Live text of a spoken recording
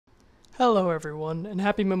Hello, everyone, and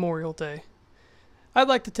happy Memorial Day. I'd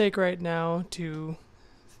like to take right now to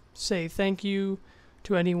say thank you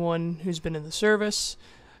to anyone who's been in the service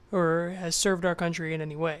or has served our country in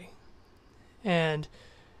any way, and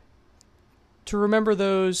to remember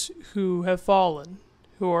those who have fallen,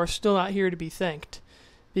 who are still not here to be thanked,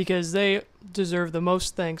 because they deserve the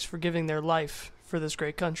most thanks for giving their life for this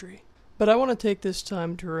great country. But I want to take this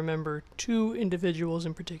time to remember two individuals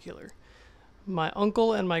in particular: my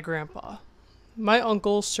uncle and my grandpa. My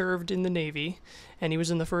uncle served in the Navy, and he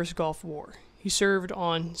was in the first Gulf War. He served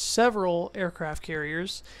on several aircraft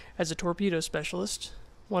carriers as a torpedo specialist,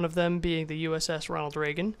 one of them being the USS Ronald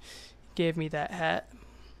Reagan. He gave me that hat.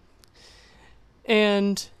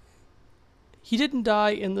 And he didn't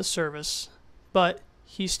die in the service, but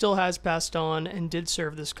he still has passed on and did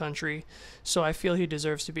serve this country, so I feel he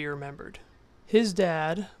deserves to be remembered. His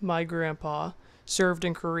dad, my grandpa, served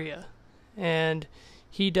in Korea, and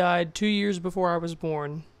he died 2 years before I was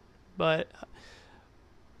born. But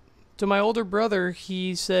to my older brother,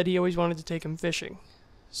 he said he always wanted to take him fishing.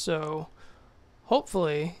 So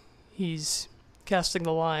hopefully he's casting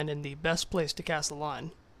the line in the best place to cast the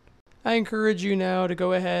line. I encourage you now to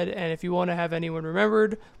go ahead, and if you want to have anyone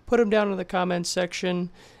remembered, put them down in the comments section,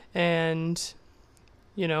 and,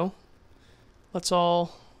 let's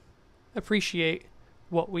all appreciate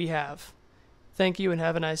what we have. Thank you and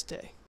have a nice day.